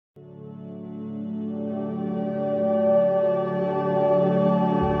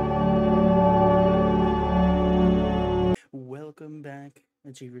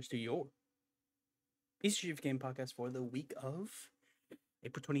Achievers, to your Easter Chief Game Podcast for the week of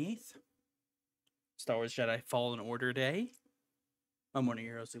April 28th. Star Wars Jedi Fallen Order Day. I'm one of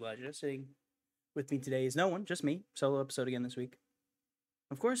your hosts, Elijah. Sitting with me today is no one, just me. Solo episode again this week.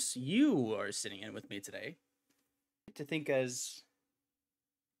 Of course, you are sitting in with me today. To think as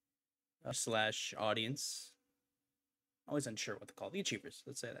a / audience. Always unsure what to call the Achievers.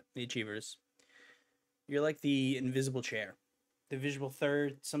 Let's say that. The Achievers. You're like the invisible chair. The visible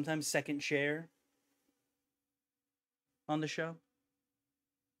third, sometimes second chair on the show.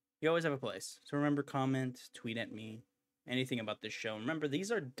 You always have a place. So remember, comment, tweet at me, anything about this show. Remember,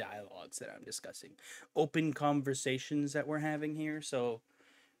 these are dialogues that I'm discussing. Open conversations that we're having here. So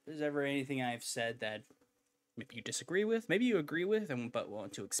if there's ever anything I've said that maybe you disagree with, maybe you agree with, but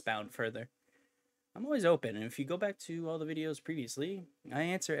want to expound further, I'm always open. And if you go back to all the videos previously, I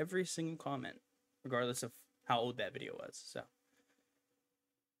answer every single comment, regardless of how old that video was. So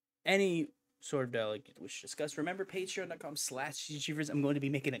any sort of dialogue you wish to discuss, remember patreon.com/achievers. I'm going to be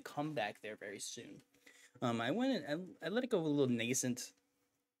making a comeback there very soon. I let it go a little nascent,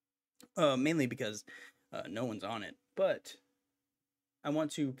 mainly because no one's on it, but I want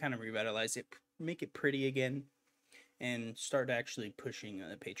to kind of revitalize it, make it pretty again, and start actually pushing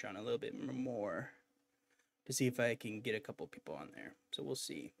the Patreon a little bit more to see if I can get a couple people on there. So we'll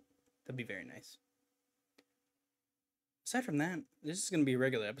see. That'd be very nice. Aside from that, this is going to be a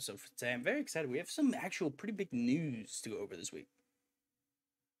regular episode for today. I'm very excited. We have some actual pretty big news to go over this week.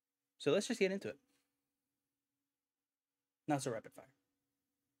 So let's just get into it. Not so rapid fire.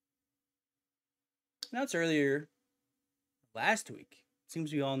 Announced earlier last week.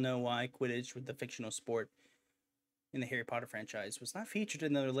 Seems we all know why Quidditch, with the fictional sport in the Harry Potter franchise, was not featured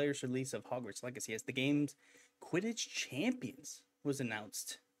in the latest release of Hogwarts Legacy, as the game's Quidditch Champions was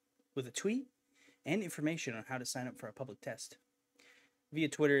announced with a tweet and information on how to sign up for a public test. Via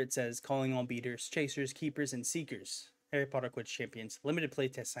Twitter, it says, calling all beaters, chasers, keepers, and seekers. Harry Potter Quidditch Champions limited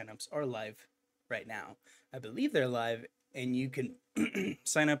playtest signups are live right now. I believe they're live, and you can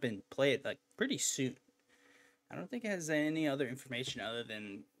sign up and play it like pretty soon. I don't think it has any other information other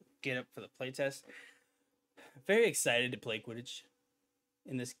than get up for the playtest. Very excited to play Quidditch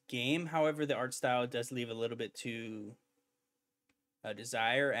in this game. However, the art style does leave a little bit to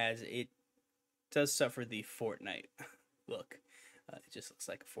desire, as it does suffer the Fortnite look. It just looks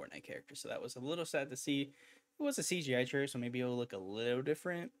like a Fortnite character, so that was a little sad to see. It was a CGI trailer, so maybe it'll look a little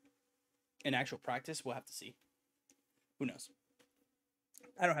different in actual practice. We'll have to see. Who knows?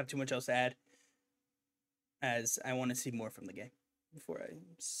 I don't have too much else to add, as I want to see more from the game before I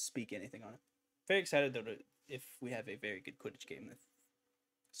speak anything on it. Very excited, though, if we have a very good Quidditch game that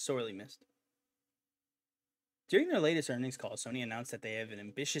sorely missed. During their latest earnings call, Sony announced that they have an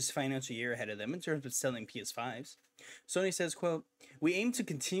ambitious financial year ahead of them in terms of selling PS5s. Sony says, quote, "We aim to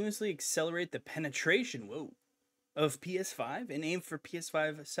continuously accelerate the penetration, of PS5 and aim for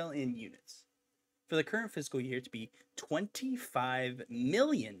PS5 sell-in units for the current fiscal year to be 25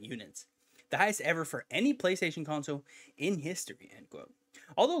 million units, the highest ever for any PlayStation console in history," end quote.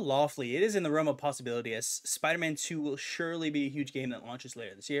 Although lawfully, it is in the realm of possibility, as Spider-Man 2 will surely be a huge game that launches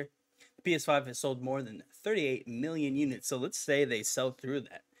later this year. The PS5 has sold more than 38 million units, so let's say they sell through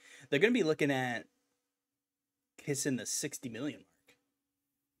that. They're going to be looking at kissing the 60 million mark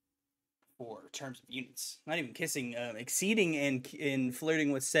for terms of units. Not even kissing, exceeding and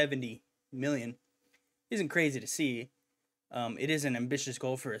flirting with 70 million. Isn't crazy to see. It is an ambitious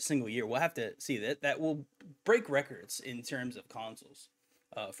goal for a single year. We'll have to see that. That will break records in terms of consoles,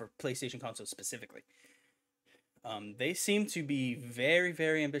 for PlayStation consoles specifically. They seem to be very,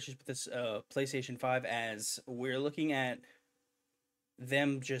 very ambitious with this PlayStation 5, as we're looking at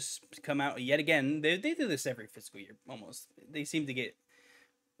them just come out yet again. They do this every fiscal year, almost. They seem to get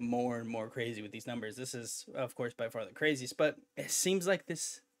more and more crazy with these numbers. This is, of course, by far the craziest, but it seems like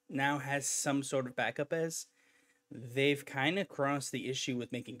this now has some sort of backup, as they've kind of crossed the issue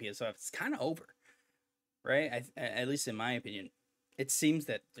with making PS5. It's kind of over, right? At least in my opinion. It seems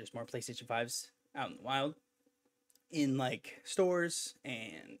that there's more PlayStation 5s out in the wild, in like stores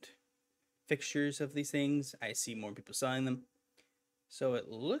and fixtures of these things. I see more people selling them. So it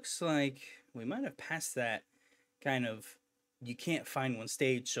looks like we might have passed that kind of you can't find one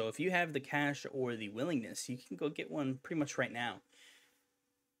stage. So if you have the cash or the willingness, you can go get one pretty much right now.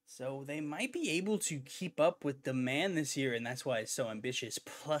 So they might be able to keep up with demand this year, and that's why it's so ambitious.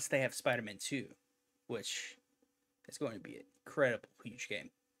 Plus they have Spider-Man 2, which is going to be an incredible, huge game.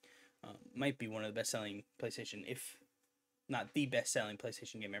 Might be one of the best-selling PlayStation, if not the best-selling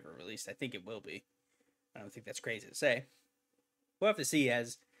PlayStation game ever released. I think it will be. I don't think that's crazy to say. We'll have to see,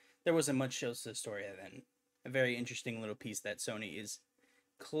 as there wasn't much else to the story other than a very interesting little piece that Sony is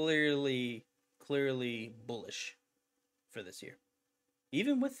clearly bullish for this year.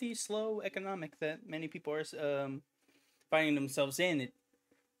 Even with the slow economic that many people are finding themselves in, it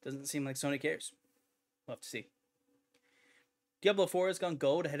doesn't seem like Sony cares. We'll have to see. Diablo 4 has gone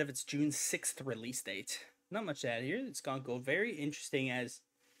gold ahead of its June 6th release date. Not much to add here. It's gone gold. Very interesting, as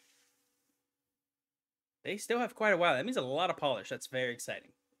they still have quite a while. That means a lot of polish. That's very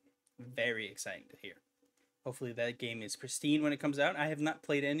exciting. Very exciting to hear. Hopefully that game is pristine when it comes out. I have not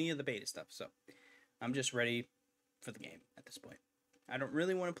played any of the beta stuff, so I'm just ready for the game at this point. I don't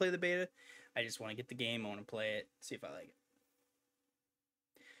really want to play the beta. I just want to get the game. I want to play it, see if I like it.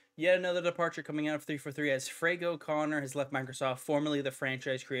 Yet another departure coming out of 343 as Frago Connor has left Microsoft, formerly the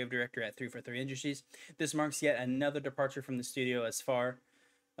franchise creative director at 343 Industries. This marks yet another departure from the studio, as far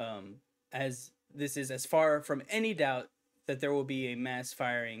as this is as far from any doubt that there will be a mass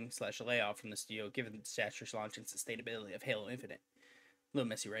firing / layoff from the studio, given the disastrous launch and sustainability of Halo Infinite. A little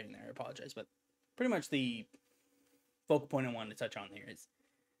messy writing there, I apologize, but pretty much the focal point I wanted to touch on here is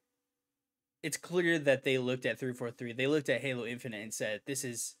it's clear that they looked at 343, they looked at Halo Infinite and said, this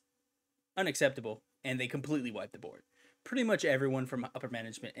is unacceptable, and they completely wiped the board. Pretty much everyone from upper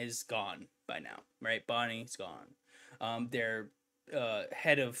management is gone by now, right? Bonnie's gone. Their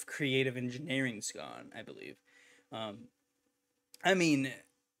head of creative engineering's gone, I believe. Or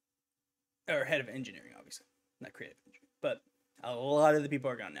head of engineering, obviously, not creative engineering, but a lot of the people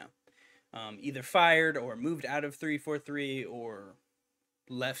are gone now. Either fired or moved out of 343 or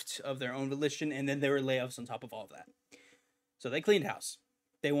left of their own volition, and then there were layoffs on top of all of that. So they cleaned house.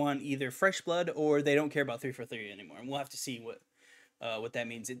 They want either fresh blood or they don't care about 343 anymore, and we'll have to see what that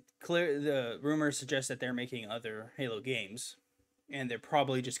means. The rumors suggest that they're making other Halo games, and they're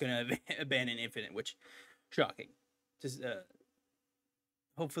probably just going to abandon Infinite, which shocking. Just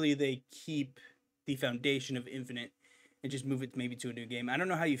hopefully they keep the foundation of Infinite and just move it maybe to a new game. I don't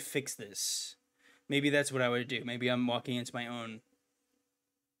know how you fix this. Maybe that's what I would do. Maybe I'm walking into my own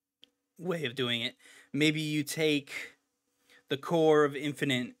way of doing it. Maybe you take the core of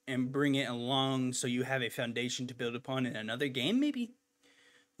Infinite and bring it along so you have a foundation to build upon in another game, maybe.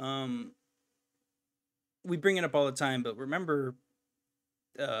 We bring it up all the time, but remember,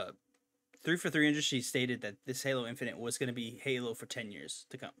 343 Industries stated that this Halo Infinite was going to be Halo for 10 years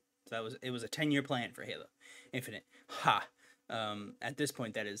to come. So it was a 10-year plan for Halo Infinite. At this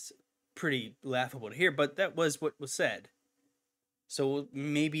point, that is pretty laughable to hear, but that was what was said. So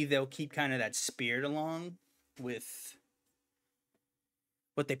maybe they'll keep kind of that spirit along with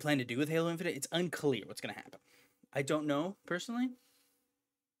what they plan to do with Halo Infinite. It's unclear what's going to happen. I don't know, personally.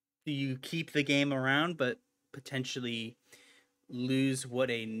 Do you keep the game around, but potentially lose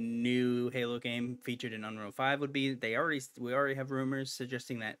what a new Halo game featured in Unreal 5 would be? We already have rumors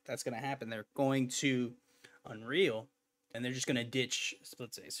suggesting that that's going to happen. They're going to Unreal, and they're just going to ditch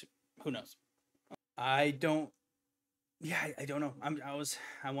Split Saves. Who knows? I don't know.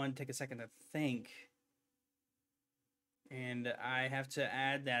 I want to take a second to think. And I have to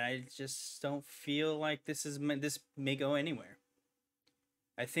add that I just don't feel like this may go anywhere.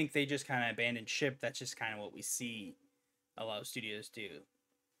 I think they just kind of abandoned ship. That's just kind of what we see a lot of studios do.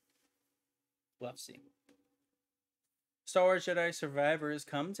 We'll have to see. Star Wars Jedi Survivor has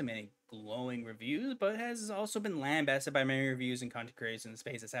come to many glowing reviews, but has also been lambasted by many reviews and content creators in the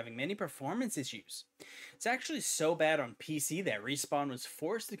space as having many performance issues. It's actually so bad on PC that Respawn was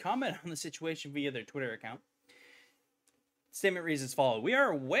forced to comment on the situation via their Twitter account. Statement reads as follows: we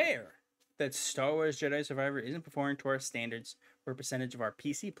are aware that Star Wars Jedi Survivor isn't performing to our standards for a percentage of our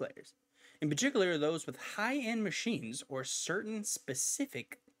PC players, in particular those with high-end machines or certain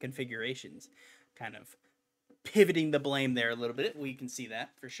specific configurations. Kind of pivoting the blame there a little bit. We can see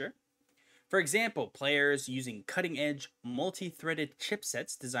that for sure. For example, players using cutting-edge multi-threaded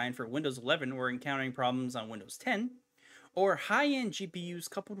chipsets designed for Windows 11 were encountering problems on Windows 10, or high-end GPUs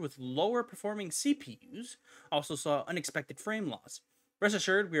coupled with lower-performing CPUs also saw unexpected frame loss. Rest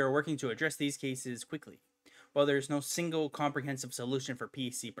assured, we are working to address these cases quickly. While there is no single comprehensive solution for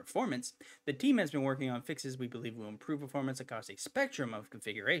PC performance, the team has been working on fixes we believe will improve performance across a spectrum of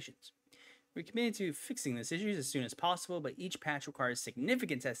configurations. We're committed to fixing these issues as soon as possible, but each patch requires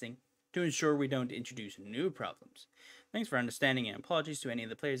significant testing to ensure we don't introduce new problems. Thanks for understanding, and apologies to any of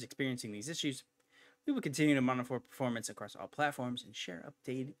the players experiencing these issues. We will continue to monitor performance across all platforms and share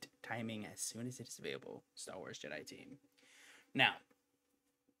updated timing as soon as it is available. Star Wars Jedi team. Now,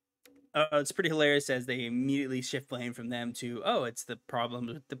 it's pretty hilarious as they immediately shift blame from them to, oh, it's the problem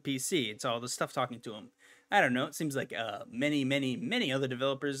with the PC. It's all the stuff talking to them. I don't know. It seems like many other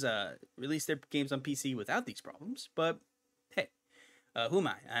developers release their games on PC without these problems. But hey, who am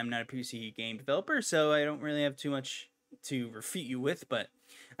I? I'm not a PC game developer, so I don't really have too much to refute you with, but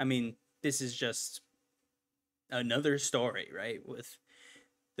I mean, this is just another story, right? With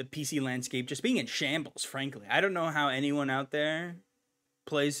the PC landscape just being in shambles, frankly. I don't know how anyone out there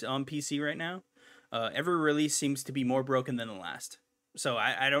plays on PC right now. Every release seems to be more broken than the last. So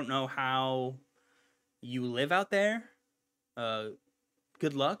I don't know how you live out there.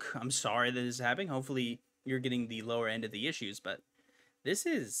 Good luck. I'm sorry that this is happening. Hopefully you're getting the lower end of the issues, but this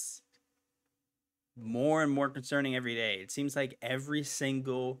is more and more concerning every day. It seems like every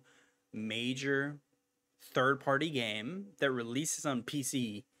single major third-party game that releases on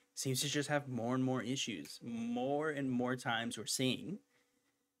PC seems to just have more and more issues. More and more times we're seeing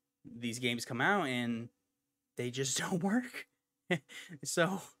these games come out and they just don't work.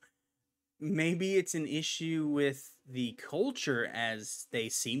 So maybe it's an issue with the culture, as they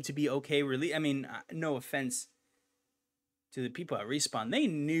seem to be okay I mean, no offense to the people at Respawn. They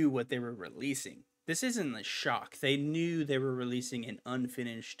knew what they were releasing. This isn't a shock. They knew they were releasing an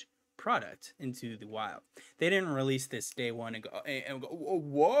unfinished product into the wild. They didn't release this day one and go,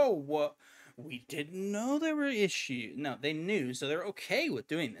 whoa, what? We didn't know there were issues. No, they knew, so they're okay with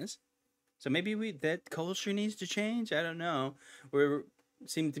doing this. So maybe that culture needs to change. I don't know. We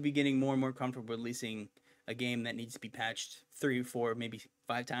seem to be getting more and more comfortable releasing a game that needs to be patched 3, 4, maybe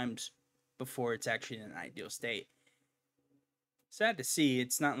 5 times before it's actually in an ideal state. Sad to see.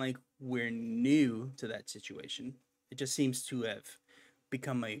 It's not like we're new to that situation. It just seems to have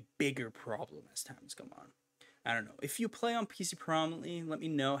become a bigger problem as time's come on. I don't know. If you play on PC prominently, let me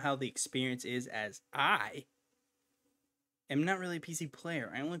know how the experience is, as I am not really a PC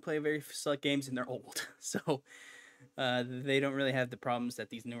player. I only play very select games and they're old. So they don't really have the problems that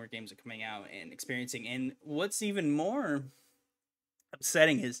these newer games are coming out and experiencing. And what's even more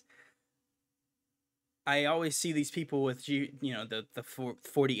upsetting is I always see these people with, you know, the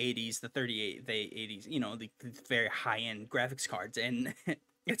 4080s, the 3080s, you know, the very high-end graphics cards, and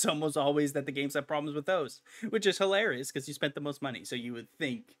it's almost always that the games have problems with those, which is hilarious because you spent the most money, so you would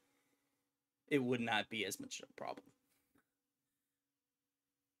think it would not be as much a problem.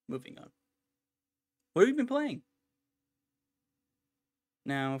 Moving on. What have you been playing?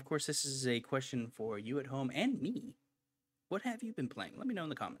 Now, of course, this is a question for you at home and me. What have you been playing? Let me know in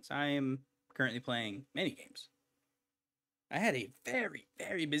the comments. I am currently playing many games. I had a very,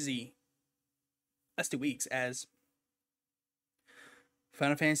 very busy last 2 weeks as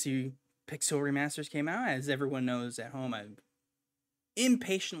Final Fantasy Pixel Remasters came out. As everyone knows at home, I'm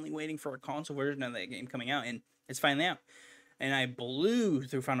impatiently waiting for a console version of that game coming out, and it's finally out. And I blew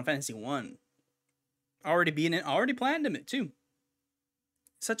through Final Fantasy 1. Already beaten it, already platinumed it too.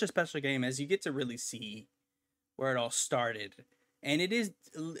 Such a special game, as you get to really see where it all started. And it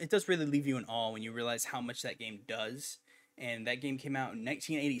does really leave you in awe when you realize how much that game does. And that game came out in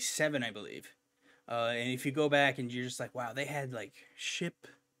 1987, I believe. And if you go back and you're just like, wow, they had like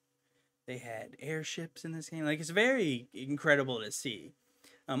they had airships in this game. Like, it's very incredible to see.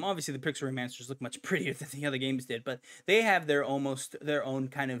 Obviously the Pixel remasters look much prettier than the other games did, but they have their own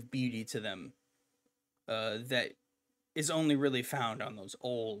kind of beauty to them. That is only really found on those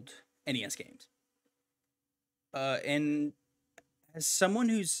old NES games. And as someone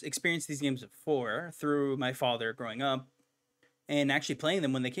who's experienced these games before, through my father growing up, and actually playing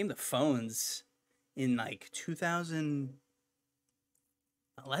them when they came to phones in like 2011,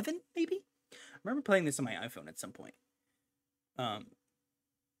 maybe? I remember playing this on my iPhone at some point.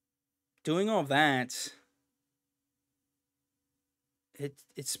 Doing all of that,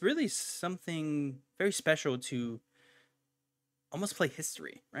 it's really something very special to almost play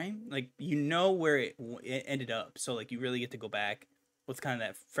history, right? Like, you know where it ended up, so like you really get to go back with kind of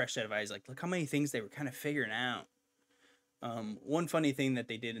that fresh set of eyes. Like, look how many things they were kind of figuring out. One funny thing that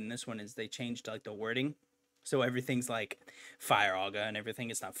they did in this one is they changed like the wording, so everything's like Fire Aga and everything.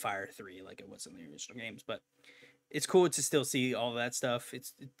 It's not Fire 3 like it was in the original games, but it's cool to still see all of that stuff.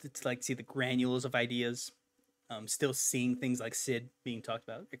 It's like see the granules of ideas. Still seeing things like Sid being talked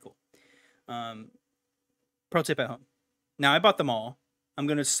about. Very cool. Pro tip at home. Now, I bought them all. I'm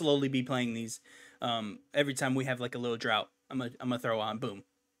going to slowly be playing these. Every time we have like a little drought, I'm gonna throw on, boom,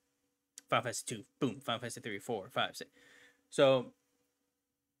 Final Fantasy 2, boom, Final Fantasy 3, 4, 5, 6. So,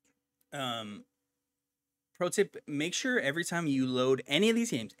 pro tip, make sure every time you load any of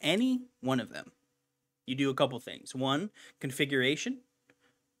these games, any one of them, you do a couple things. One, configuration,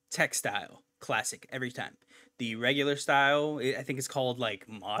 text style, classic, every time. The regular style, I think it's called like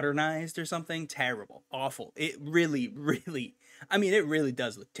modernized or something. Terrible, awful. It really, I mean, it really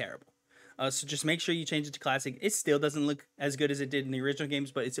does look terrible. So just make sure you change it to classic. It still doesn't look as good as it did in the original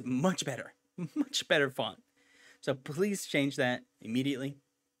games, but it's much better font. So please change that immediately.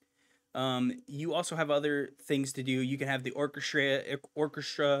 You also have other things to do. You can have the orchestra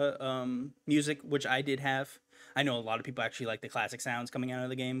music, which I did have. I know a lot of people actually like the classic sounds coming out of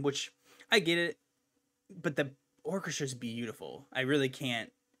the game, which I get it, but the orchestra is beautiful. I really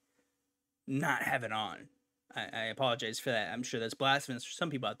can't not have it on. I apologize for that. I'm sure that's blasphemous for some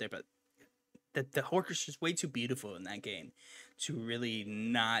people out there, but the orchestra is way too beautiful in that game to really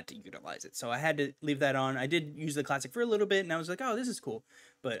not utilize it. So I had to leave that on. I did use the classic for a little bit, and I was like, oh, this is cool.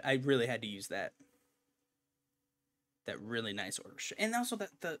 But I really had to use that really nice orchestra. And also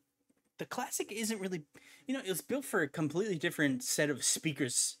the classic isn't really, it was built for a completely different set of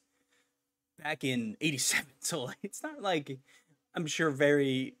speakers back in 87. So it's not like, I'm sure,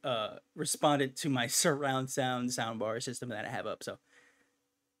 very responded to my surround sound soundbar system that I have up. So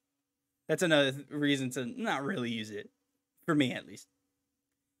that's another reason to not really use it, for me at least.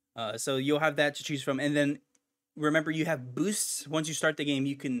 So you'll have that to choose from. And then remember, you have boosts. Once you start the game,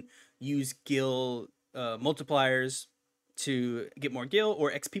 you can use gil multipliers to get more gil,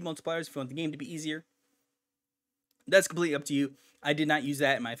 or XP multipliers if you want the game to be easier. That's completely up to you. I did not use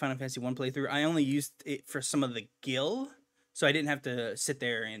that in my Final Fantasy 1 playthrough. I only used it for some of the gil, so I didn't have to sit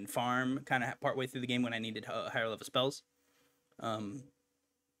there and farm kind of partway through the game when I needed higher level spells.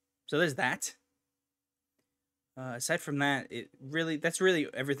 So there's that. Aside from that, that's really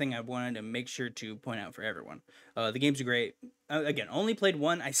everything I wanted to make sure to point out for everyone. The games are great. Again, only played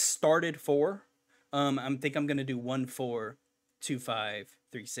 1. I started 4. I think I'm gonna do 1, 4, 2, 5,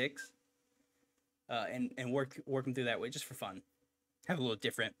 3, 6. And work them through that way just for fun. Have a little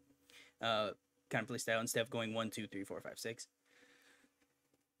different kind of play style instead of going 1, 2, 3, 4, 5, 6.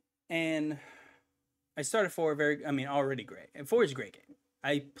 And I started 4 already great. And 4 is a great game.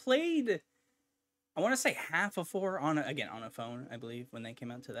 I played, I want to say half of 4 on a phone, I believe, when they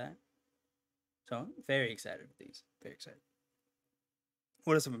came out to that. So I'm very excited with these. Very excited.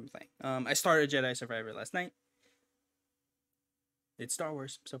 What else have I been playing? I started Jedi Survivor last night. It's Star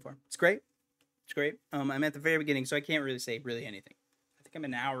Wars so far. It's great. It's great. I'm at the very beginning, so I can't really say anything. I think I'm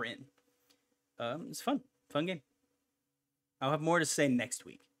an hour in. It's fun. Fun game. I'll have more to say next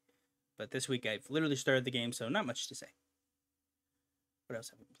week. But this week I've literally started the game, so not much to say. What else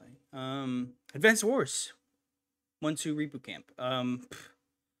have I been playing? Advanced Wars 1-2 Reboot Camp.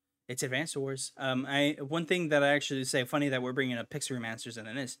 It's Advanced Wars. One thing that I actually say, funny that we're bringing up Pixel remasters and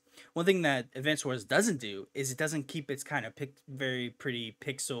then this. One thing that Advanced Wars doesn't do is it doesn't keep its kind of very pretty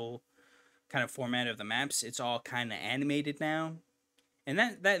pixel kind of format of the maps. It's all kind of animated now, and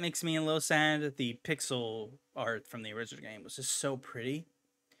that makes me a little sad. The pixel art from the original game was just so pretty,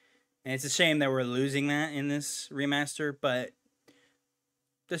 and it's a shame that we're losing that in this remaster. But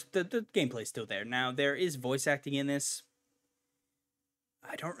the gameplay's still there. Now there is voice acting in this.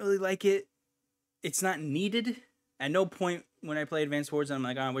 I don't really like it. It's not needed. At no point when I play Advanced Wars, I'm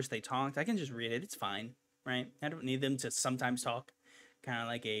like, oh, I wish they talked. I can just read it. It's fine, right? I don't need them to sometimes talk. Kind of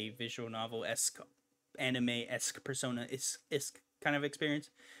like a visual novel-esque, anime-esque Persona-esque kind of experience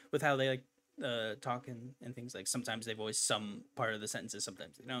with how they like talk and things. Like sometimes they voice some part of the sentences,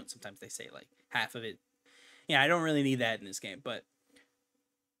 sometimes they don't. Sometimes they say like half of it. Yeah, I don't really need that in this game, but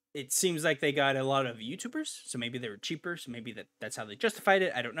it seems like they got a lot of YouTubers, so maybe they were cheaper, so maybe that's how they justified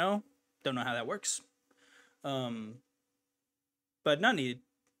it. I don't know. Don't know how that works. But not needed.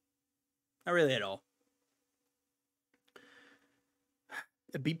 Not really at all.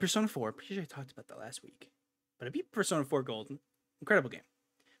 I beat Persona 4. Pretty sure I talked about that last week. But I beat Persona 4 Gold. Incredible game.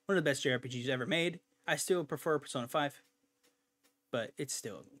 One of the best JRPGs ever made. I still prefer Persona 5. But it's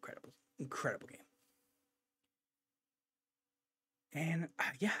still an incredible game. And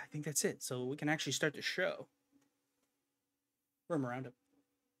yeah, I think that's it. So we can actually start the show. From Roundup.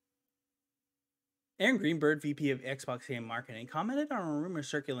 Aaron Greenberg, VP of Xbox Game Marketing, commented on a rumor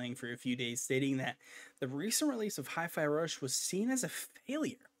circulating for a few days stating that the recent release of HiFi Rush was seen as a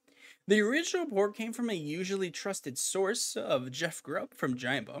failure. The original report came from a usually trusted source of Jeff Grubb from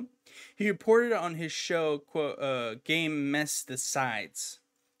Giant Bomb. He reported on his show, quote, Game Mess the Sides.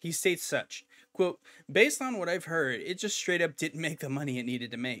 He states such, quote, based on what I've heard, it just straight up didn't make the money it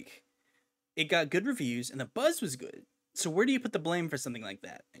needed to make. It got good reviews and the buzz was good. So where do you put the blame for something like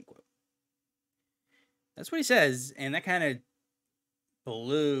that? End quote. That's what he says, and that kind of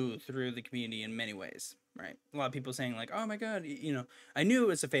blew through the community in many ways, right? A lot of people saying like, oh my god, I knew it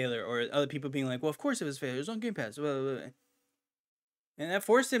was a failure, or other people being like, well, of course it was a failure, it was on Game Pass, blah, blah, blah. And that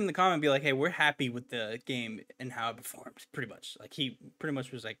forced him to comment and be like, hey, we're happy with the game and how it performed, pretty much. Like, he pretty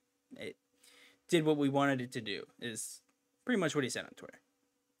much was like, it did what we wanted it to do, is pretty much what he said on Twitter.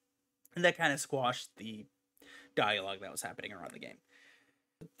 And that kind of squashed the dialogue that was happening around the game.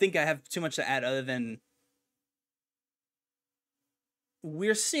 I think I have too much to add other than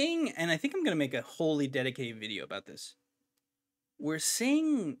we're seeing, and I think I'm going to make a wholly dedicated video about this. We're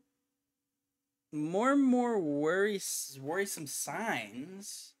seeing more and more worrisome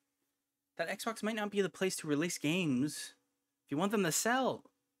signs that Xbox might not be the place to release games if you want them to sell.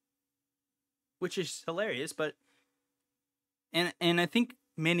 Which is hilarious, but... And I think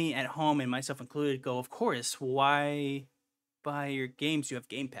many at home, and myself included, go, of course, why buy your games? You have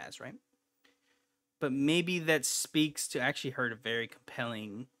Game Pass, right? But maybe that speaks to... actually heard a very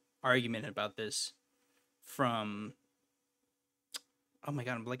compelling argument about this from... oh my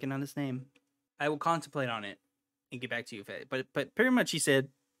god, I'm blanking on his name. I will contemplate on it and get back to you. But pretty much he said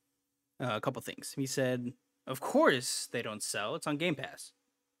a couple things. He said, of course they don't sell. It's on Game Pass.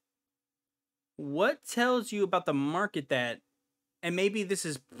 What tells you about the market that... and maybe this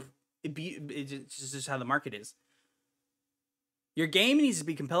is... it's just how the market is. Your game needs to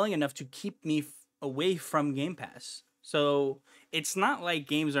be compelling enough to keep me away from Game Pass. So it's not like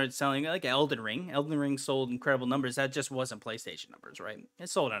games aren't selling, like Elden Ring. Elden Ring sold incredible numbers. That just wasn't PlayStation numbers, right? It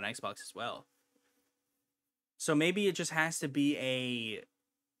sold on Xbox as well. So maybe it just has to be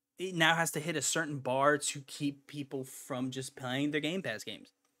it now has to hit a certain bar to keep people from just playing their Game Pass games.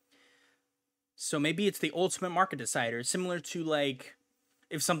 So maybe it's the ultimate market decider, similar to like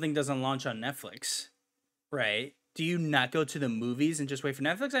if something doesn't launch on Netflix, right? Do you not go to the movies and just wait for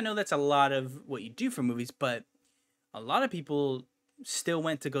Netflix? I know that's a lot of what you do for movies, but a lot of people still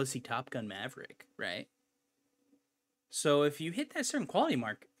went to go see Top Gun Maverick, right? So if you hit that certain quality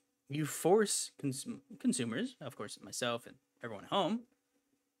mark, you force consumers, of course myself and everyone at home,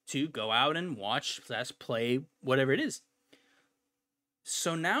 to go out and watch, play, whatever it is.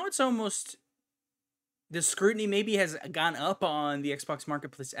 So now it's almost... the scrutiny maybe has gone up on the Xbox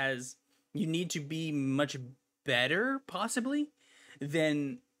marketplace as you need to be much better, possibly,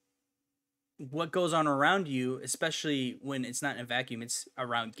 than what goes on around you, especially when it's not in a vacuum. It's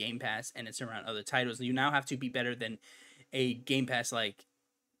around Game Pass and it's around other titles. You now have to be better than a Game Pass-like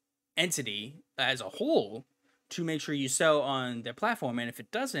entity as a whole to make sure you sell on their platform. And if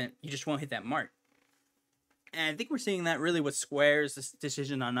it doesn't, you just won't hit that mark. And I think we're seeing that really with Square's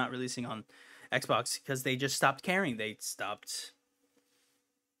decision on not releasing on Xbox, because they just stopped caring. They stopped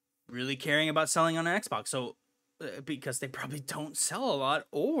really caring about selling on an Xbox. So because they probably don't sell a lot,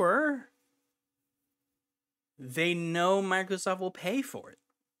 or they know Microsoft will pay for it.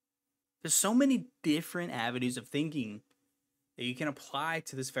 There's so many different avenues of thinking that you can apply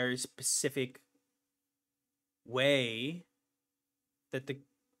to this very specific way that the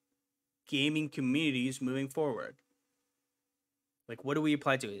gaming community is moving forward. Like, what do we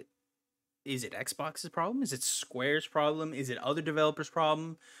apply to it? Is it Xbox's problem? Is it Square's problem? Is it other developers'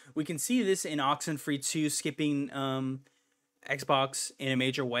 problem? We can see this in Oxenfree 2 skipping Xbox in a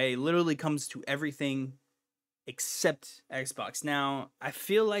major way. It literally comes to everything except Xbox. Now, I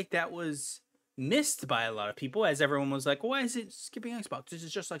feel like that was missed by a lot of people, as everyone was like, why is it skipping Xbox? This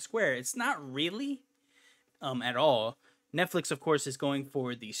is just like Square. It's not really at all. Netflix, of course, is going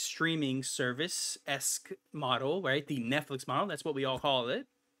for the streaming service-esque model, right? The Netflix model. That's what we all call it.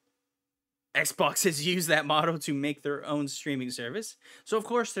 Xbox has used that model to make their own streaming service. So, of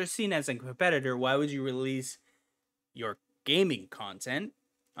course, they're seen as a competitor. Why would you release your gaming content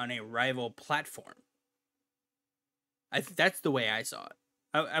on a rival platform? That's the way I saw it.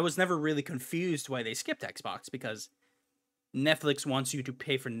 I was never really confused why they skipped Xbox, because Netflix wants you to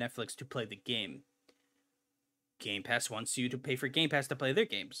pay for Netflix to play the game. Game Pass wants you to pay for Game Pass to play their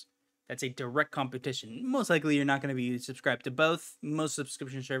games. That's a direct competition. Most likely, you're not going to be subscribed to both. Most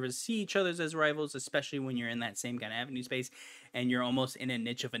subscription services see each other as rivals, especially when you're in that same kind of avenue space and you're almost in a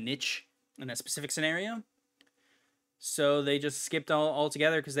niche of a niche in that specific scenario. So they just skipped all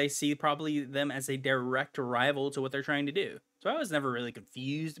together because they see probably them as a direct rival to what they're trying to do. So I was never really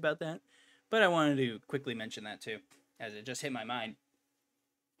confused about that, but I wanted to quickly mention that too, as it just hit my mind.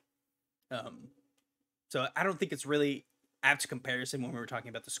 So I don't think it's really apt comparison when we were talking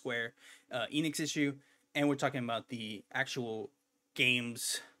about the Square Enix issue, and we're talking about the actual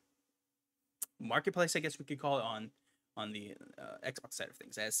games marketplace, I guess we could call it, on the Xbox side of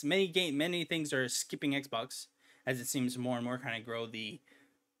things. As many things are skipping Xbox, as it seems more and more kind of grow the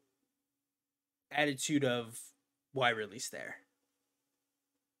attitude of why release there.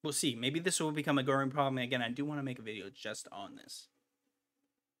 We'll see. Maybe this will become a growing problem. Again, I do want to make a video just on this.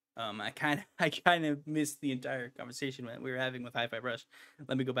 I kind of missed the entire conversation that we were having with HiFi Rush.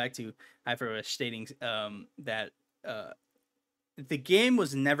 Let me go back to HiFi Rush stating that the game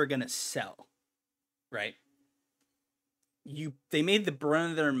was never gonna sell, right? They made the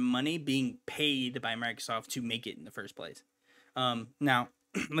brunt of their money being paid by Microsoft to make it in the first place. Now,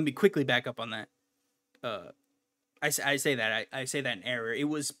 let me quickly back up on that. I say that I say that in error. It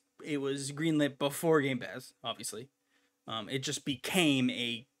was greenlit before Game Pass, obviously. It just became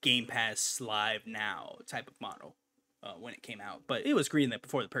a Game Pass Live Now type of model when it came out, but it was greenlit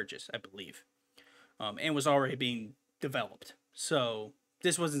before the purchase, I believe, and was already being developed. So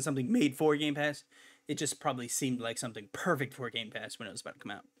this wasn't something made for Game Pass. It just probably seemed like something perfect for Game Pass when it was about to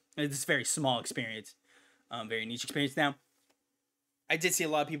come out. It's a very small experience, very niche experience. Now, I did see a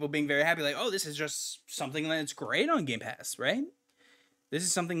lot of people being very happy, like, oh, this is just something that's great on Game Pass, right? This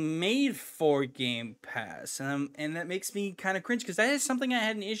is something made for Game Pass, and that makes me kind of cringe, because that is something I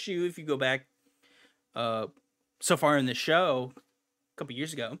had an issue, if you go back so far in the show, a couple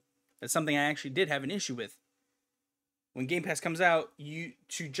years ago. That's something I actually did have an issue with. When Game Pass comes out,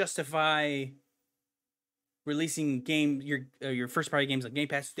 to justify releasing your first party games on Game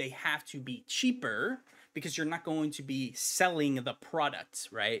Pass, they have to be cheaper, because you're not going to be selling the products,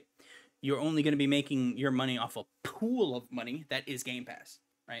 right? You're only going to be making your money off a pool of money that is Game Pass,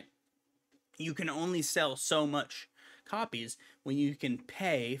 right? You can only sell so much copies when you can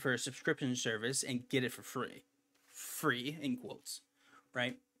pay for a subscription service and get it for free. Free, in quotes,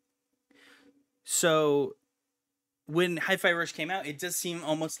 right? So when HiFi Rush came out, it does seem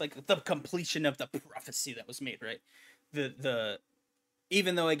almost like the completion of the prophecy that was made, right?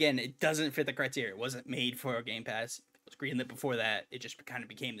 Even though, again, it doesn't fit the criteria. It wasn't made for a Game Pass. It was greenlit before that. It just kind of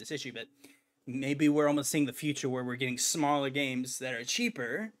became this issue. But maybe we're almost seeing the future where we're getting smaller games that are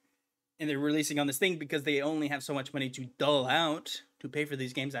cheaper, and they're releasing on this thing because they only have so much money to dole out to pay for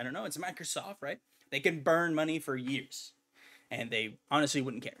these games. I don't know. It's Microsoft, right? They can burn money for years, and they honestly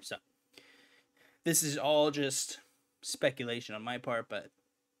wouldn't care. So this is all just speculation on my part, but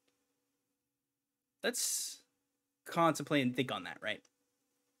let's contemplate and think on that, right?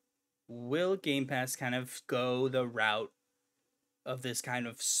 Will Game Pass kind of go the route of this kind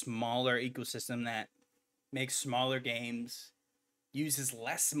of smaller ecosystem that makes smaller games, uses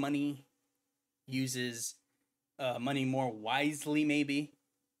less money, uses money more wisely, maybe?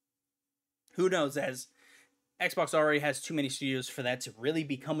 Who knows, as Xbox already has too many studios for that to really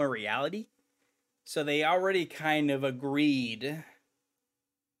become a reality. So they already kind of agreed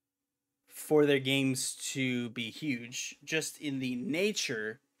for their games to be huge, just in the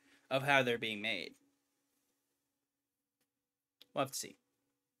nature of how they're being made. We'll have to see.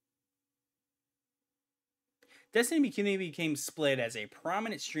 Destiny community became split as a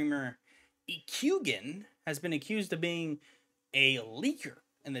prominent streamer, Ikugan, has been accused of being a leaker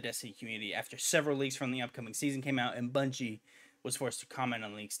in the Destiny community after several leaks from the upcoming season came out, and Bungie was forced to comment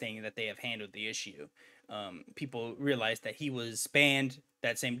on leaks, stating that they have handled the issue. People realized that he was banned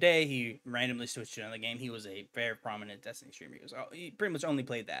that same day. He randomly switched to another game. He was a very prominent Destiny streamer. He pretty much only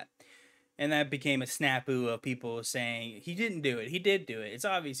played that. And that became a snafu of people saying, he didn't do it. He did do it. It's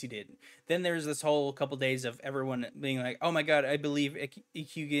obvious he didn't. Then there's this whole couple days of everyone being like, oh my god, I believe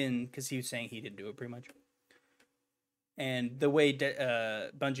Ikugan, because he was saying he didn't do it, pretty much. And the way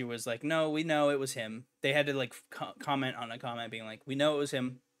Bungie was like, no, we know it was him. They had to like comment on a comment being like, we know it was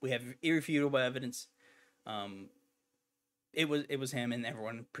him. We have irrefutable evidence. It was him, and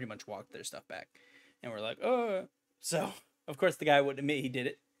everyone pretty much walked their stuff back. And we're like, oh. So, of course, the guy wouldn't admit he did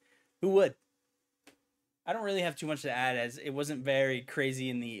it. Who would? I don't really have too much to add, as it wasn't very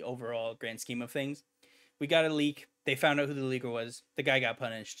crazy in the overall grand scheme of things. We got a leak. They found out who the leaker was. The guy got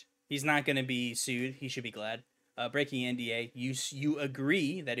punished. He's not going to be sued. He should be glad. Breaking NDA. You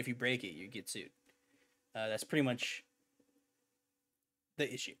agree that if you break it, you get sued. That's pretty much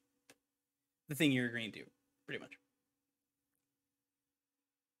the issue. The thing you're agreeing to, pretty much.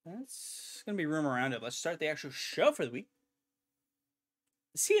 That's going to be Rumor Roundup. Let's start the actual show for the week.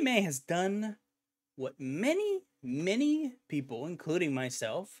 The CMA has done what many, many people, including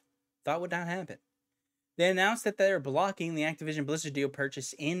myself, thought would not happen. They announced that they are blocking the Activision Blizzard deal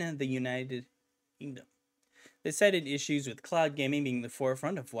purchase in the United Kingdom. They cited issues with cloud gaming being the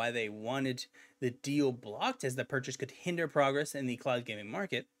forefront of why they wanted the deal blocked, as the purchase could hinder progress in the cloud gaming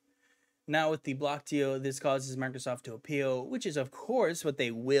market. Now with the block deal, this causes Microsoft to appeal, which is of course what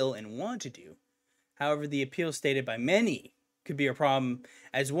they will and want to do. However, the appeal stated by many could be a problem,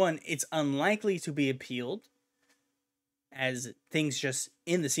 as one, it's unlikely to be appealed, as things just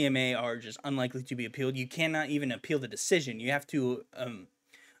in the CMA are just unlikely to be appealed. You cannot even appeal the decision. You have to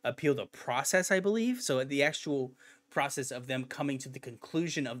appeal the process, I believe. So the actual process of them coming to the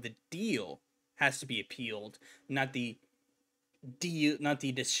conclusion of the deal has to be appealed, not the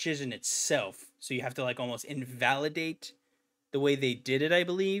decision itself. So you have to like almost invalidate the way they did it, I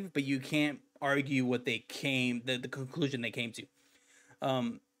believe, but you can't argue what they came, the conclusion they came to.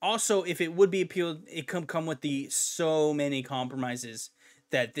 Also, if it would be appealed, it come with the so many compromises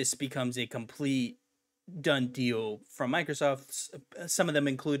that this becomes a complete done deal from Microsoft. Some of them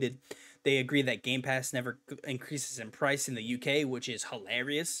included they agree that Game Pass never increases in price in the UK, which is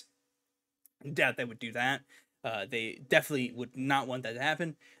hilarious. Doubt they would do that. They definitely would not want that to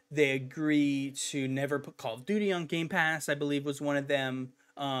happen. They agree to never put Call of Duty on Game Pass, I believe was one of them,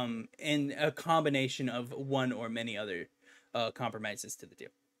 and a combination of one or many other compromises to the deal.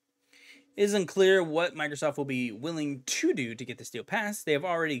 It isn't clear what Microsoft will be willing to do to get this deal passed. They have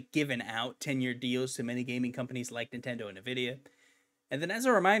already given out 10-year deals to many gaming companies like Nintendo and Nvidia. And then as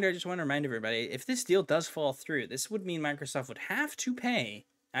a reminder, I just want to remind everybody, if this deal does fall through, this would mean Microsoft would have to pay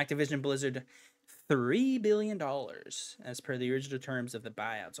Activision Blizzard $3 billion as per the original terms of the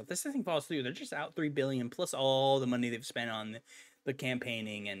buyout. So if this thing falls through, they're just out $3 billion plus all the money they've spent on the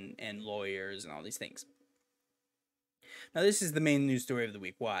campaigning and lawyers and all these things. Now, this is the main news story of the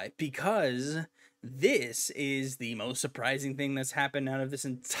week. Why? Because this is the most surprising thing that's happened out of this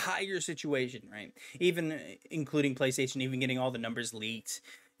entire situation, right? Even including PlayStation, even getting all the numbers leaked,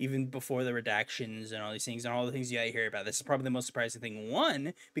 even before the redactions and all these things and all the things you hear about. This is probably the most surprising thing.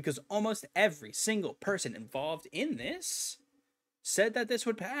 One, because almost every single person involved in this said that this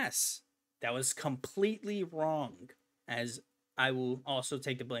would pass. That was completely wrong, as I will also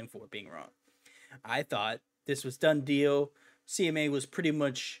take the blame for it being wrong. I thought this was done deal. CMA was pretty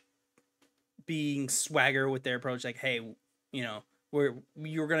much being swagger with their approach, like, hey, you know,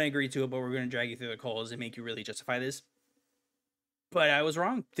 you're going to agree to it, but we're going to drag you through the coals and make you really justify this. But I was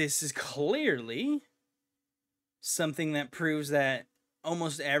wrong. This is clearly something that proves that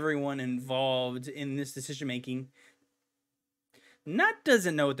almost everyone involved in this decision-making not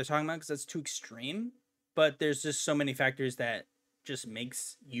doesn't know what they're talking about, because that's too extreme, but there's just so many factors that just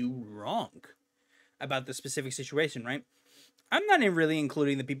makes you wrong about the specific situation, right? I'm not even really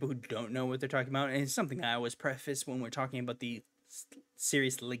including the people who don't know what they're talking about, and it's something I always preface when we're talking about the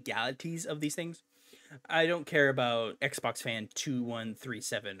serious legalities of these things. I don't care about Xbox fan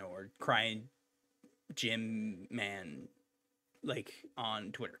 2137 or crying Jim Man like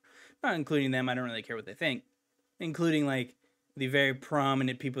on Twitter. Not including them. I don't really care what they think. Including like the very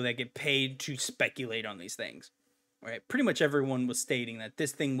prominent people that get paid to speculate on these things. Right? Pretty much everyone was stating that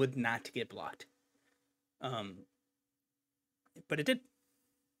this thing would not get blocked. But it did.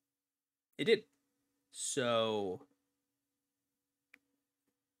 It did. So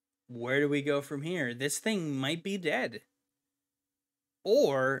where do we go from here? This thing might be dead.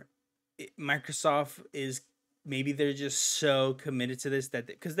 Or Microsoft is, maybe they're just so committed to this that,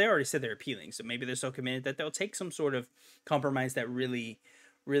 because they already said they're appealing, so maybe they're so committed that they'll take some sort of compromise that really,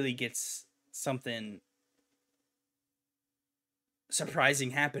 really gets something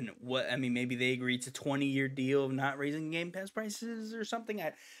surprising happen. What, I mean, maybe they agreed to 20-year deal of not raising Game Pass prices or something.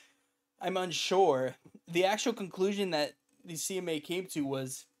 I'm unsure. The actual conclusion that the CMA came to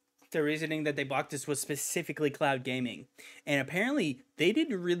was the reasoning that they blocked this was specifically cloud gaming. And apparently they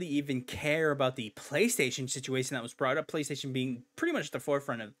didn't really even care about the PlayStation situation that was brought up. PlayStation being pretty much the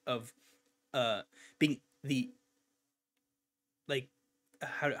forefront of being the, like,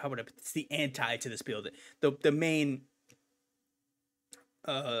 how would I put it? It's the anti to this bill. The main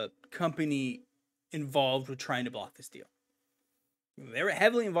company involved with trying to block this deal. They were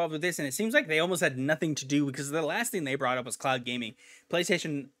heavily involved with this, and it seems like they almost had nothing to do, because the last thing they brought up was cloud gaming.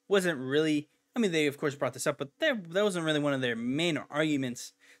 PlayStation wasn't really, I mean, they of course brought this up, but that wasn't really one of their main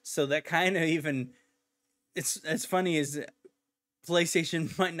arguments. So that kind of even, it's funny is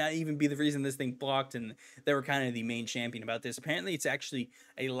PlayStation might not even be the reason this thing blocked, and they were kind of the main champion about this. Apparently it's actually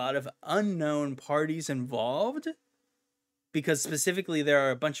a lot of unknown parties involved, because specifically there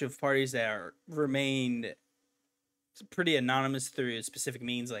are a bunch of parties that are remained pretty anonymous through specific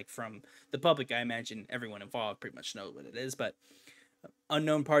means. Like from the public, I imagine everyone involved pretty much knows what it is, but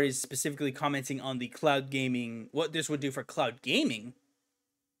unknown parties specifically commenting on the cloud gaming, what this would do for cloud gaming,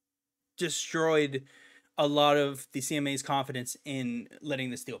 destroyed a lot of the CMA's confidence in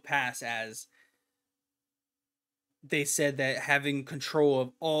letting this deal pass, as they said that having control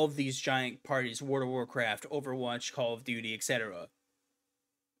of all of these giant parties, World of Warcraft, Overwatch, Call of Duty, etc.,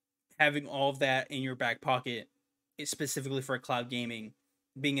 having all of that in your back pocket, specifically for cloud gaming,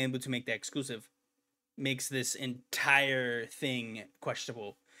 being able to make that exclusive, makes this entire thing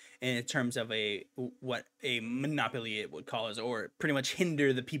questionable in terms of what a monopoly it would cause, or pretty much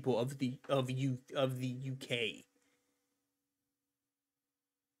hinder the people of the UK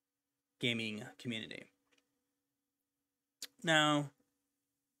gaming community. Now,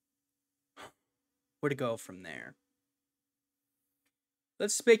 where to go from there?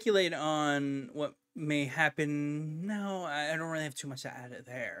 Let's speculate on what may happen. No, I don't really have too much to add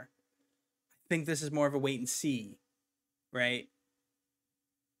there. I think this is more of a wait and see, right?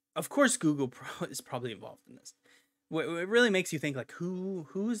 Of course, Google is probably involved in this. It really makes you think, like,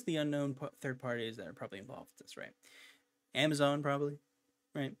 who's the unknown third parties that are probably involved with this, right? Amazon, probably,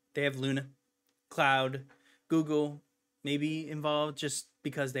 right? They have Luna, Cloud, Google, maybe involved just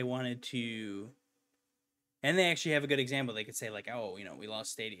because they wanted to. And they actually have a good example. They could say, like, oh, we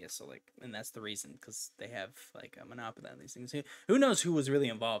lost Stadia, so, like, and that's the reason, because they have, like, a monopoly on these things. Who knows who was really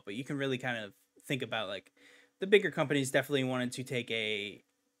involved, but you can really kind of think about, like, the bigger companies definitely wanted to take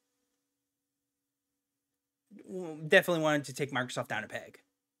Microsoft down a peg.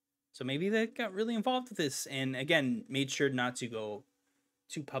 So maybe they got really involved with this, and again, made sure not to go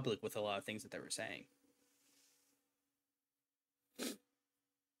too public with a lot of things that they were saying.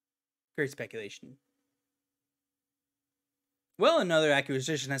 Great speculation. Well, another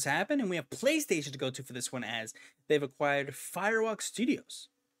acquisition has happened, and we have PlayStation to go to for this one, as they've acquired Firewalk Studios.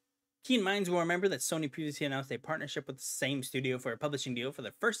 Keen minds will remember that Sony previously announced a partnership with the same studio for a publishing deal for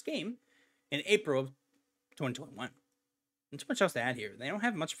their first game in April of 2021. Not too much else to add here. They don't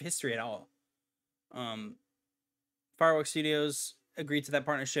have much of history at all. Firewalk Studios agreed to that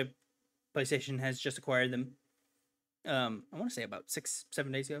partnership. PlayStation has just acquired them. I want to say about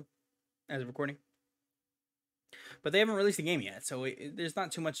 6-7 days ago, as of recording. But they haven't released the game yet, so there's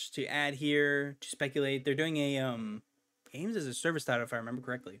not too much to add here to speculate. They're doing a games as a service title, if I remember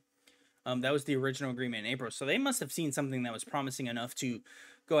correctly. That was the original agreement in April, so they must have seen something that was promising enough to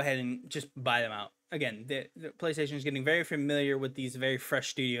go ahead and just buy them out. Again, the PlayStation is getting very familiar with these very fresh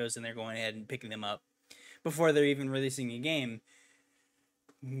studios, and they're going ahead and picking them up before they're even releasing a game.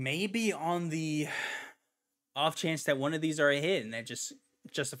 Maybe on the off chance that one of these are a hit, and that just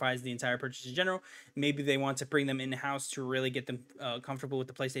justifies the entire purchase in general. Maybe they want to bring them in-house to really get them comfortable with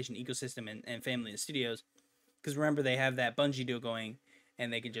the PlayStation ecosystem and family of studios. Because remember, they have that Bungie deal going,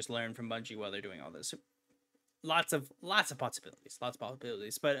 and they can just learn from Bungie while they're doing all this. Lots of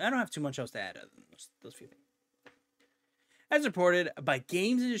possibilities. But I don't have too much else to add other than those few things. As reported by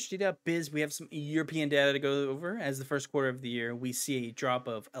GamesIndustry.biz, we have some European data to go over. As the first quarter of the year, we see a drop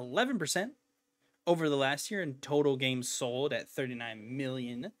of 11% over the last year in total games sold at 39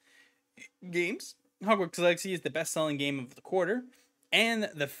 million games. Hogwarts Legacy is the best-selling game of the quarter and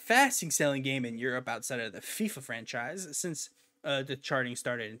the fastest-selling game in Europe outside of the FIFA franchise since the charting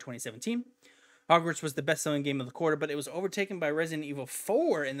started in 2017. Hogwarts was the best-selling game of the quarter, but it was overtaken by Resident Evil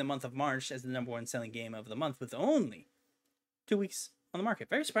 4 in the month of March as the number one selling game of the month with only 2 weeks on the market.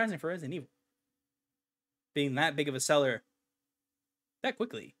 Very surprising for Resident Evil being that big of a seller that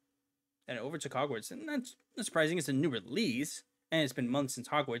quickly. And it overtook Hogwarts, and that's not surprising. It's a new release, and it's been months since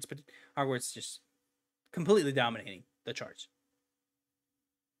Hogwarts, but Hogwarts just completely dominating the charts.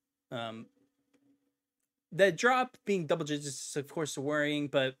 The drop being double digits is, of course, worrying,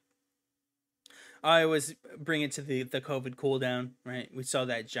 but I always bring it to the COVID cooldown, right? We saw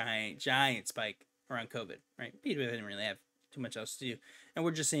that giant spike around COVID, right? People didn't really have too much else to do, and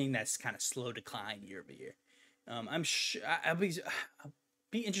we're just seeing that kind of slow decline year over year. I'm sure I'll be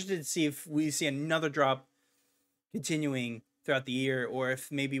interested to see if we see another drop continuing throughout the year, or if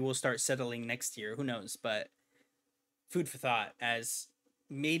maybe we'll start settling next year. Who knows? But food for thought, as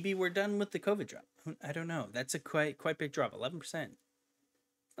maybe we're done with the COVID drop. I don't know. That's a quite big drop, 11%.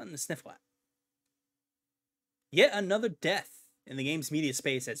 Nothing to sniff at. Yet another death in the games media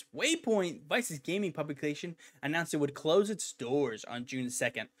space, as Waypoint, Vice's gaming publication, announced it would close its doors on June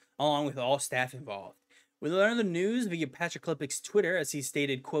 2nd, along with all staff involved. We learned the news via Patrick Klepek's Twitter, as he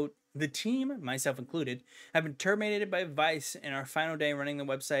stated, quote, "The team, myself included, have been terminated by Vice in our final day running the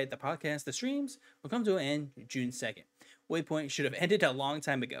website, the podcast, the streams will come to an end June 2nd. Waypoint should have ended a long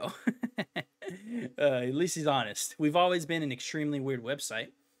time ago." At least he's honest. We've always been an extremely weird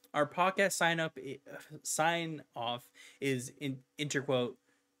website. Our podcast sign off is in interquote,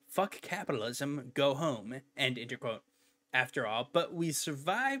 "Fuck capitalism, go home," end interquote. After all, but we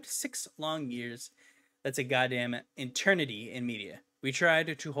survived 6 long years. That's a goddamn eternity in media. We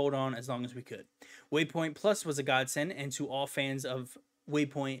tried to hold on as long as we could. Waypoint Plus was a godsend, and to all fans of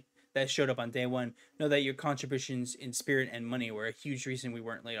Waypoint that showed up on day one, know that your contributions in spirit and money were a huge reason we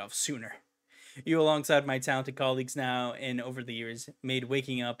weren't laid off sooner. You, alongside my talented colleagues now and over the years, made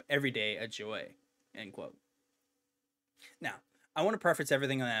waking up every day a joy. End quote. Now, I want to preface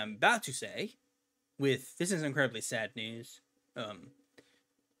everything I'm about to say with, this is incredibly sad news.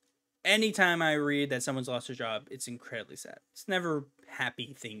 Anytime I read that someone's lost their job, it's incredibly sad. It's never a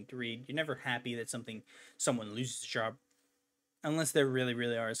happy thing to read. You're never happy that someone loses a job. Unless they really,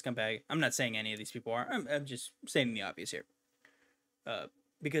 really are a scumbag. I'm not saying any of these people are. I'm just saying the obvious here.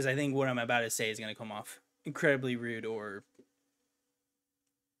 Because I think what I'm about to say is going to come off incredibly rude or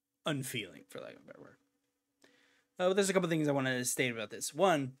unfeeling, for lack of a better There's a couple things I wanted to state about this.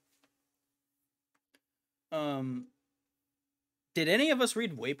 One, did any of us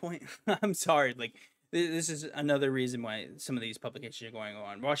read Waypoint? I'm sorry, like this is another reason why some of these publications are going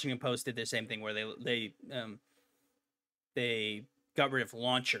on. Washington Post did the same thing where they got rid of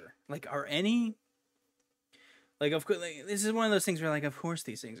Launcher. Like, are any like of course like, this is one of those things where like of course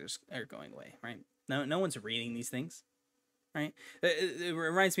these things are going away, right? No one's reading these things, right? It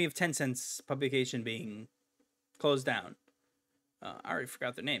reminds me of Tencent's publication being closed down. I already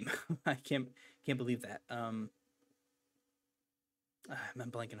forgot their name. I can't believe that. I'm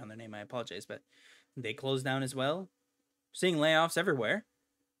blanking on their name. I apologize, but they closed down as well. Seeing layoffs everywhere.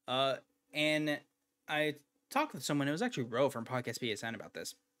 And I talked with someone. It was actually Ro from Podcast BSN about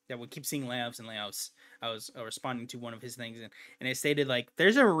this. That we keep seeing layoffs and layoffs. I was responding to one of his things, and I stated like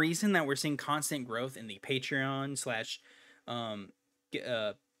there's a reason that we're seeing constant growth in the Patreon /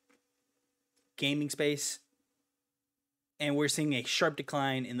 gaming space. And we're seeing a sharp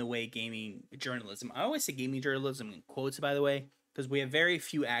decline in the way gaming journalism. I always say gaming journalism in quotes, by the way, because we have very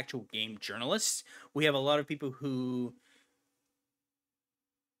few actual game journalists. We have a lot of people who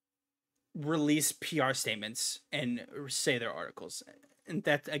release PR statements and say their articles. And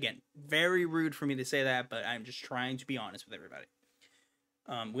that's, again, very rude for me to say that, but I'm just trying to be honest with everybody.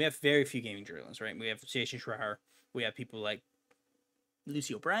 We have very few gaming journalists, right? We have Jason Schreier. We have people like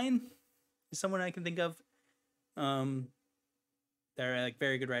Lucy O'Brien is someone I can think of. They're like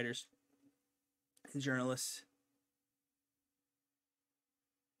very good writers and journalists.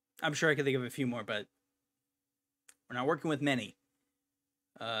 I'm sure I could think of a few more, but we're not working with many.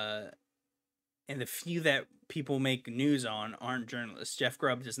 And the few that people make news on aren't journalists. Jeff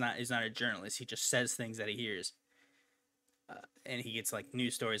Grubb is not a journalist. He just says things that he hears. And he gets like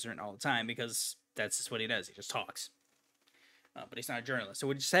news stories written all the time because that's just what he does. He just talks. But he's not a journalist. So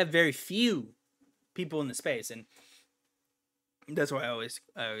we just have very few people in the space, and that's why I always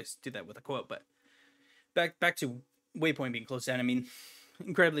do that with a quote. But back to Waypoint being closed down. I mean,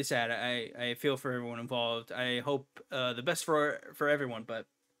 incredibly sad. I feel for everyone involved. I hope the best for everyone. But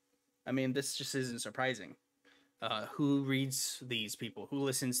I mean, this just isn't surprising. Who reads these people? Who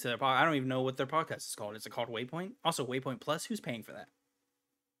listens to their podcast? I don't even know what their podcast is called. Is it called Waypoint? Also, Waypoint Plus. Who's paying for that?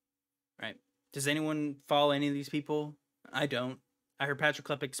 Right? Does anyone follow any of these people? I don't. I heard Patrick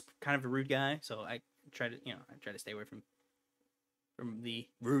Klepek's kind of a rude guy, so I try to stay away from the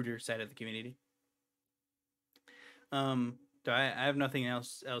ruder side of the community. So I have nothing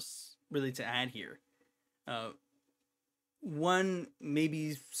else really to add here. One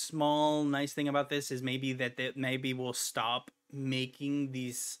maybe small nice thing about this is maybe that maybe we'll stop making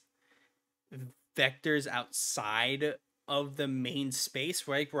these vectors outside of the main space,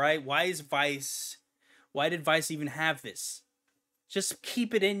 right? Why did Vice even have this? Just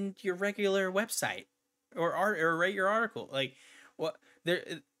keep it in your regular website or write your article. Like, what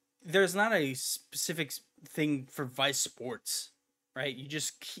there's not a specific thing for Vice Sports, right? You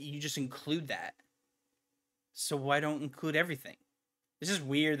just include that. So why don't include everything? It's just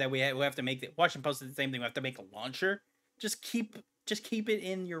weird that we have to make the Washington Post did the same thing. We have to make a launcher. Just keep it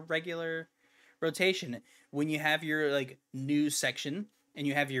in your regular rotation. When you have your like news section and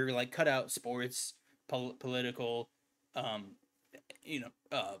you have your like cutout sports, political,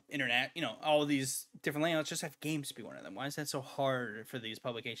 internet, all of these different layouts, just have games be one of them. Why is that so hard for these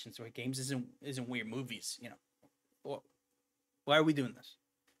publications where games isn't weird movies? Why are we doing this?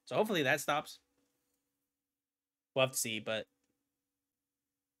 So hopefully that stops. We'll have to see, but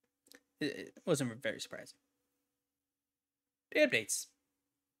it wasn't very surprising. Day updates.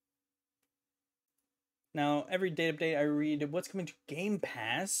 Now, every day update I read what's coming to Game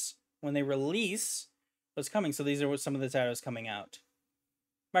Pass when they release what's coming. So these are some of the titles coming out.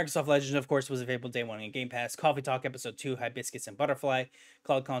 Microsoft Legends, of course, was available day 1 in Game Pass. Coffee Talk Episode 2, Hibiscus and Butterfly.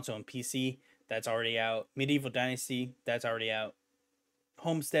 Cloud Console and PC, that's already out. Medieval Dynasty, that's already out.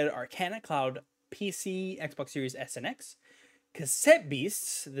 Homestead Arcana Cloud PC, Xbox Series S and X. Cassette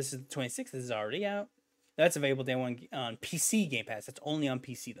Beasts, this is the 26th, this is already out. That's available day 1 on PC Game Pass. That's only on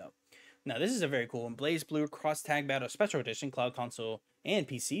PC, though. Now, this is a very cool one. Blaze Blue Cross Tag Battle Special Edition, Cloud Console and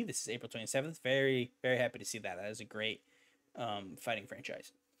PC. This is April 27th. Very, very happy to see that. That is a great fighting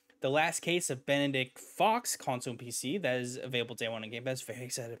franchise. The Last Case of Benedict Fox, console and PC. That is available day 1 on Game Pass. Very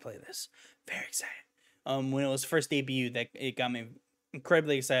excited to play this. Very excited. When it was first debuted, it got me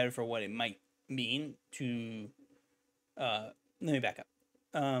incredibly excited for what it might mean to... let me back up.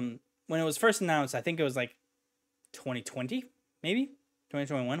 When it was first announced, I think it was like 2020, maybe?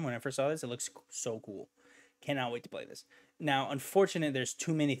 2021 when I first saw this. It looks so cool. Cannot wait to play this. Now, unfortunately, there's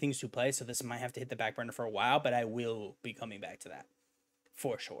too many things to play, so this might have to hit the back burner for a while, but I will be coming back to that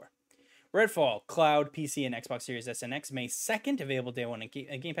for sure. Redfall, Cloud, PC, and Xbox Series S and X, May 2nd, available day one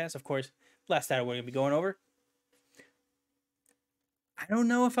in Game Pass. Of course, last title we're going to be going over. I don't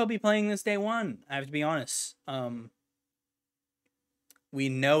know if I'll be playing this day one. I have to be honest. We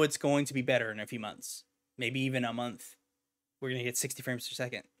know it's going to be better in a few months. Maybe even a month. We're going to get 60 frames per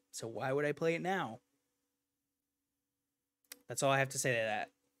second. So why would I play it now? That's all I have to say to that.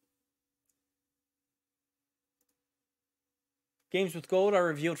 Games with Gold are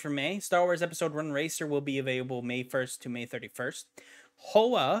revealed for May. Star Wars Episode 1 Racer will be available May 1st to May 31st.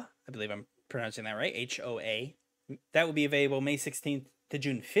 HOA, I believe I'm pronouncing that right, H-O-A, that will be available May 16th to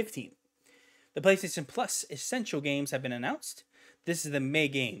June 15th. The PlayStation Plus Essential games have been announced. This is the May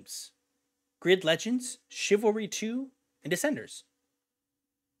games: Grid Legends, Chivalry 2, and Descenders.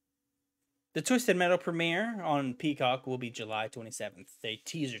 The Twisted Metal premiere on Peacock will be July 27th. A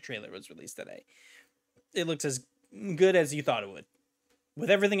teaser trailer was released today. It looks as good as you thought it would. With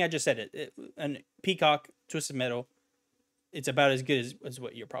everything I just said, and Peacock, Twisted Metal, it's about as good as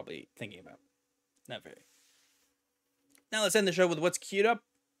what you're probably thinking about. Not very. Now let's end the show with what's queued up.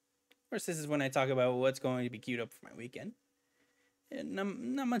 Of course, this is when I talk about what's going to be queued up for my weekend. And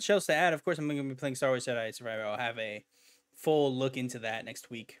not much else to add. Of course, I'm going to be playing Star Wars Jedi Survivor. I'll have a full look into that next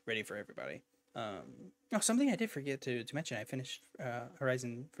week, ready for everybody. Something I did forget to mention. I finished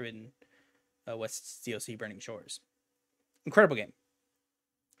Horizon Forbidden West's DLC, Burning Shores. Incredible game.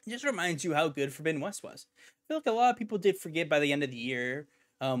 It just reminds you how good Forbidden West was. I feel like a lot of people did forget by the end of the year.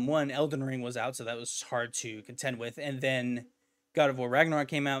 Elden Ring was out, so that was hard to contend with. And then God of War Ragnarok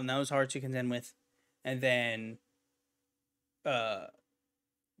came out, and that was hard to contend with. And then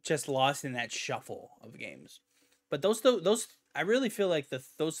just lost in that shuffle of games. But those I really feel like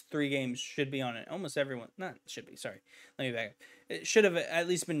those three games should be on it. Almost everyone, not should be. Sorry, let me back up. It should have at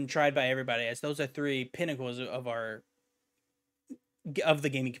least been tried by everybody, as those are three pinnacles of the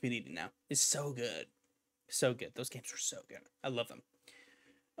gaming community now. It's so good, so good. Those games were so good. I love them.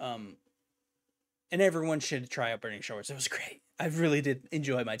 And everyone should try out Burning Shores. It was great. I really did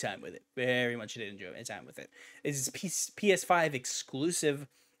enjoy my time with it. Very much did enjoy my time with it. It's PS5 exclusive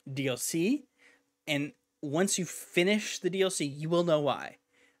DLC, and once you finish the DLC, you will know why.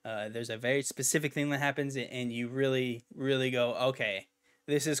 There's a very specific thing that happens, and you really, really go, okay,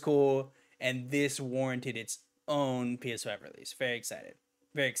 this is cool, and this warranted its own PS5 release. Very excited.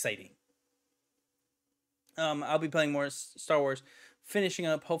 Very exciting. I'll be playing more Star Wars, finishing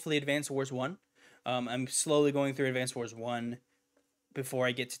up, hopefully, Advance Wars 1. I'm slowly going through Advance Wars 1 before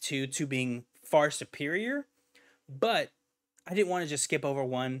I get to 2, 2 being far superior, but I didn't want to just skip over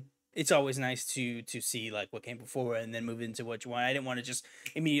 1. It's always nice to see like what came before and then move into what you want. I didn't want to just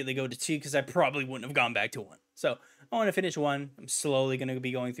immediately go to 2 because I probably wouldn't have gone back to 1. So I want to finish 1. I'm slowly going to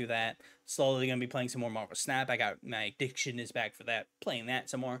be going through that. Slowly going to be playing some more Marvel Snap. I got my addiction is back for that. Playing that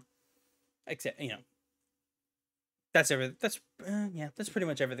some more. Except, that's everything. That's pretty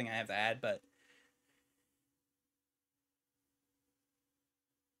much everything I have to add. But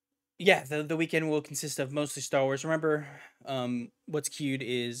yeah, the weekend will consist of mostly Star Wars. Remember, what's queued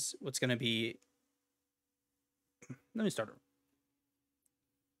is what's going to be... Let me start over.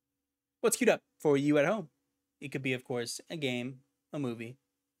 What's queued up for you at home? It could be, of course, a game, a movie,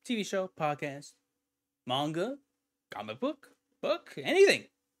 TV show, podcast, manga, comic book, anything.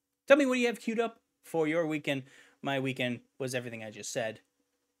 Tell me what you have queued up for your weekend. My weekend was everything I just said.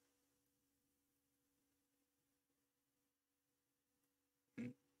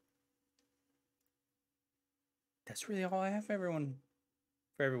 That's really all I have for everyone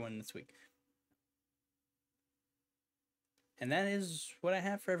this week. And that is what I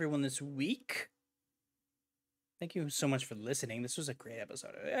have for everyone this week. Thank you so much for listening. This was a great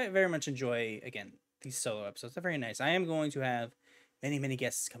episode. I very much enjoy, again, these solo episodes. They're very nice. I am going to have many, many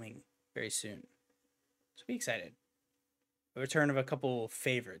guests coming very soon. So be excited. A return of a couple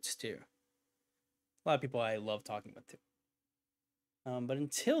favorites, too. A lot of people I love talking with, too. But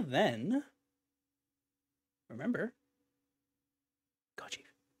until then... Remember,